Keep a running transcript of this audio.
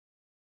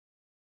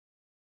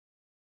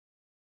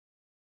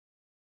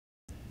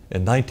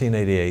In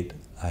 1988,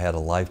 I had a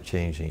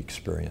life-changing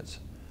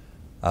experience.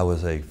 I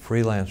was a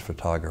freelance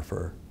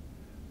photographer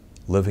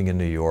living in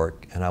New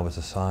York, and I was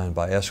assigned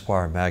by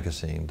Esquire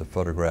magazine to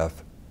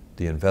photograph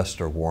the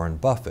investor Warren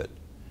Buffett.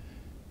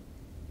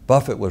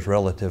 Buffett was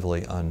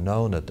relatively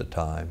unknown at the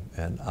time,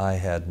 and I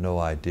had no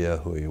idea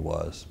who he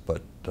was,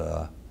 but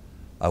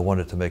I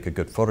wanted to make a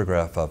good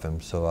photograph of him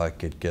so I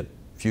could get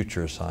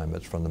future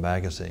assignments from the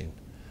magazine.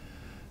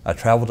 I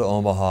traveled to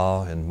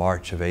Omaha in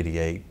March of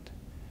 '88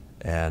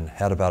 and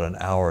had about an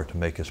hour to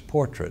make his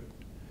portrait.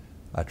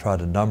 I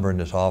tried a number in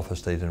his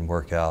office, they didn't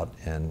work out,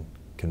 and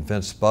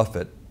convinced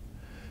Buffett,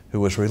 who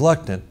was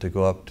reluctant, to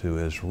go up to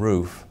his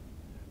roof,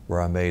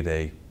 where I made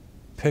a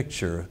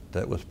picture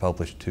that was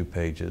published 2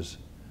 pages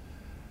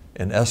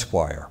in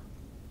Esquire.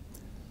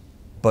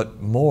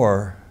 But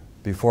more,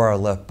 before I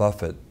left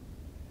Buffett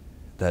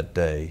that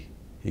day,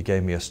 he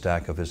gave me a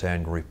stack of his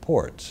annual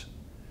reports.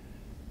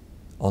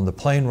 On the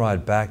plane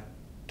ride back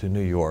to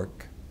New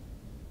York,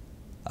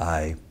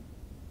 I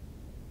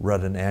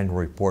read an annual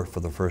report for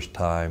the first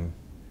time,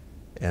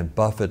 and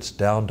Buffett's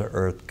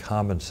down-to-earth,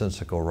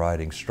 commonsensical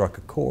writing struck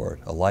a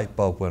chord. A light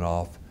bulb went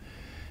off,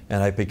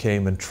 and I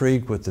became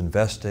intrigued with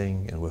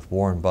investing and with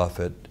Warren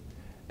Buffett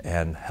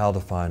and how to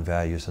find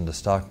values in the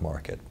stock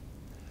market.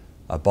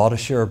 I bought a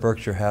share of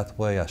Berkshire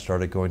Hathaway. I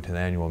started going to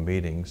annual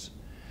meetings,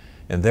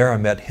 and there I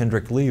met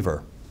Hendrik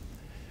Lever.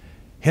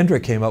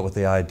 Hendrik came up with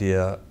the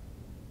idea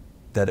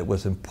that it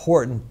was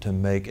important to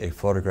make a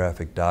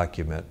photographic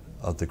document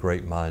of the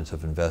great minds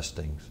of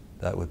investing.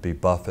 That would be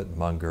Buffett,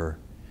 Munger,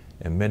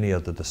 and many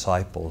of the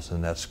disciples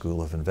in that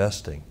school of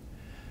investing.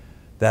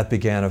 That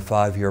began a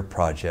 5-year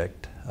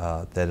project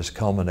that has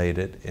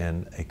culminated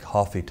in a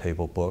coffee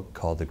table book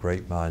called The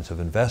Great Minds of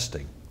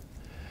Investing.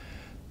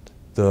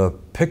 The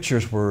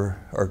pictures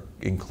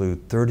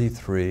include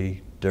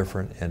 33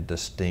 different and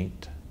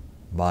distinct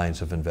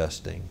minds of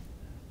investing.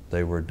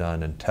 They were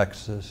done in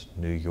Texas,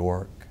 New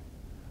York,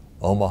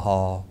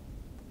 Omaha,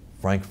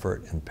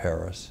 Frankfurt, and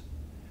Paris.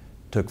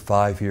 Took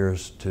 5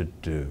 years to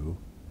do,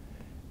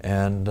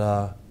 and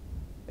I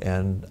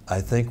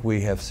think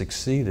we have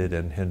succeeded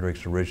in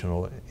Hendrik's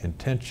original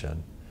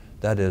intention,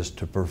 that is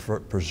to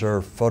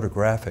preserve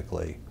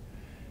photographically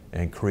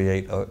and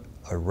create a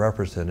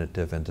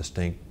representative and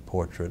distinct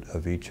portrait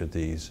of each of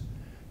these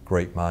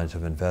great minds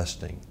of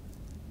investing.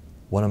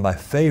 One of my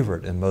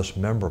favorite and most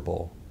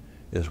memorable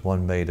is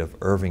one made of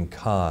Irving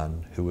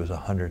Kahn, who was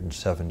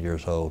 107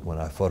 years old when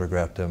I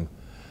photographed him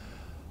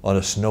on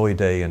a snowy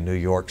day in New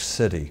York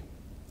City.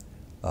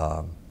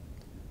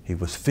 He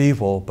was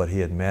feeble, but he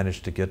had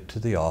managed to get to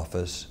the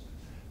office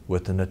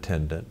with an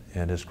attendant,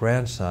 and his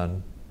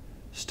grandson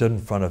stood in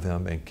front of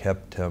him and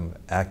kept him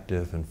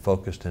active and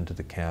focused into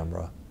the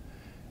camera.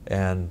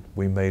 And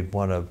we made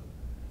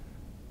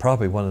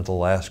probably one of the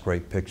last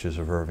great pictures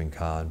of Irving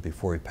Kahn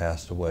before he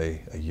passed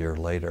away a year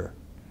later.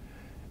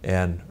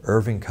 And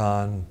Irving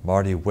Kahn,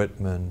 Marty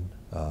Whitman,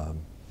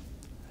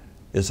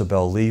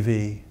 Isabel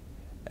Levy,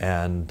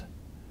 and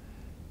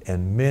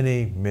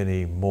many,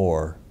 many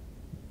more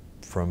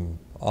from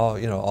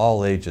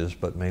all ages,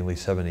 but mainly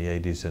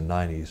 70s, 80s, and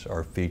 90s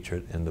are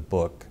featured in the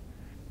book.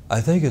 I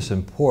think it's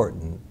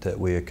important that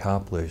we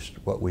accomplished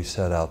what we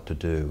set out to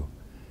do,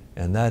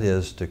 and that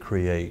is to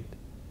create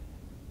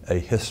a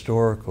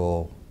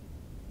historical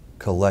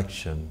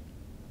collection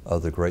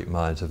of the great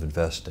minds of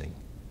investing.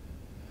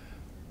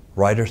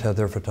 Writers have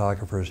their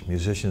photographers,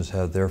 musicians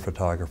have their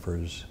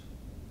photographers,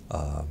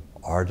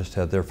 artists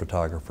have their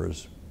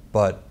photographers,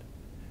 but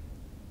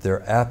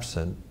they're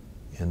absent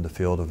in the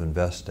field of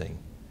investing.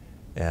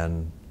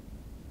 And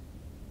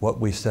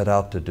what we set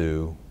out to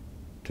do,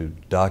 to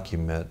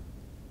document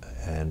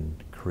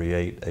and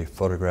create a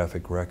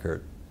photographic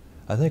record,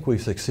 I think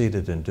we've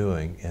succeeded in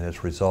doing, and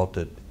it's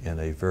resulted in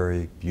a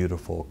very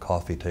beautiful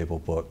coffee table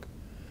book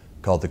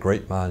called The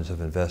Great Minds of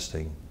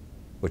Investing,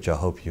 which I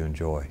hope you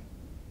enjoy.